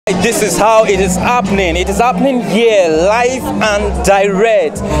This is how it is happening. It is happening here, live and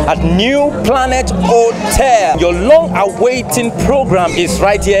direct at New Planet Hotel. Your long-awaiting program is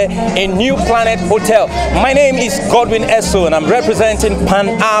right here in New Planet Hotel. My name is Godwin Eso, and I'm representing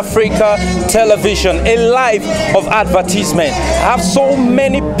Pan-Africa Television, a life of advertisement. I have so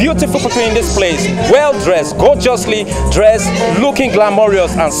many beautiful people in this place, well-dressed, gorgeously dressed, looking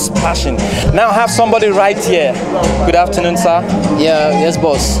glamorous and splashing. Now I have somebody right here. Good afternoon, sir. Yes,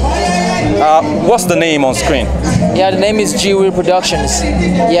 boss. What's the name on screen? Yeah, the name is G-Will Productions.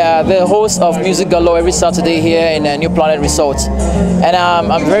 Yeah, the host of Music Galore every Saturday here in New Planet Resort. And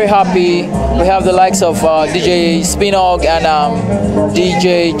I'm very happy. We have the likes of DJ SPINO and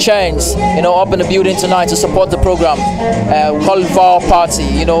DJ Chains, up in the building tonight to support the program. We call it Val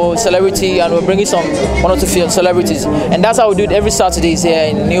Party, celebrity, and we're bringing one or two celebrities. And that's how we do it every Saturdays here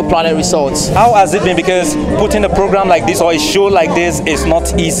in New Planet Resorts. How has it been? Because putting a program like this or a show like this is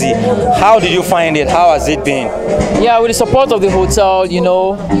not easy. How did you find it? How has it been? Yeah, with the support of the hotel,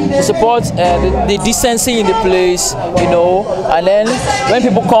 the support, the decency in the place, and then when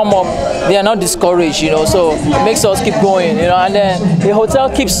people come up, they are not discouraged, so it makes us keep going, and then the hotel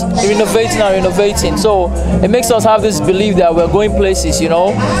keeps renovating and renovating, so it makes us have this belief that we're going places,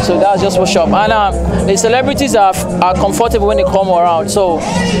 so that's just what's up. And the celebrities are comfortable when they come around, so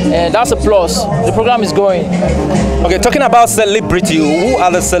that's a plus. The program is going. Okay, talking about celebrity, who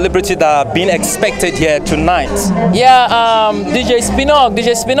are the celebrities that are being expected here tonight? Yeah, DJ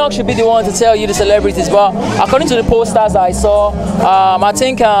SPINO should be the one to tell you the celebrities, but according to the posters I saw, I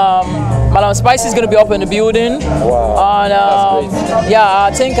think Madam Spicy is going to be up in the building. Wow. And yeah,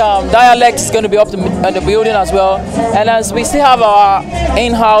 I think Dialect is going to be up in the building as well. And as we still have our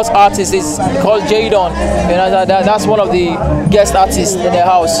in-house artist, is called Jadon. That's one of the guest artists in the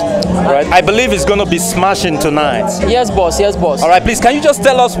house. Right. I believe it's going to be smashing tonight. Yes, boss. Yes, boss. All right, please, can you just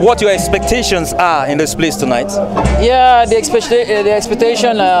tell us what your expectations are in this place tonight? Yeah, the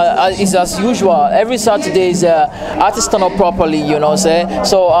expectation is as usual. Every Saturday is artists turn up properly,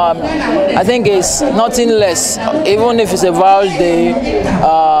 So I think it's nothing less. Even if it's a Val Day,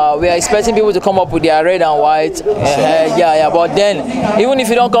 we are expecting people to come up with their red and white. Yeah. But then, even if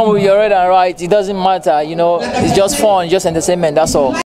you don't come with your red and white, it doesn't matter. It's just fun, just entertainment. That's all.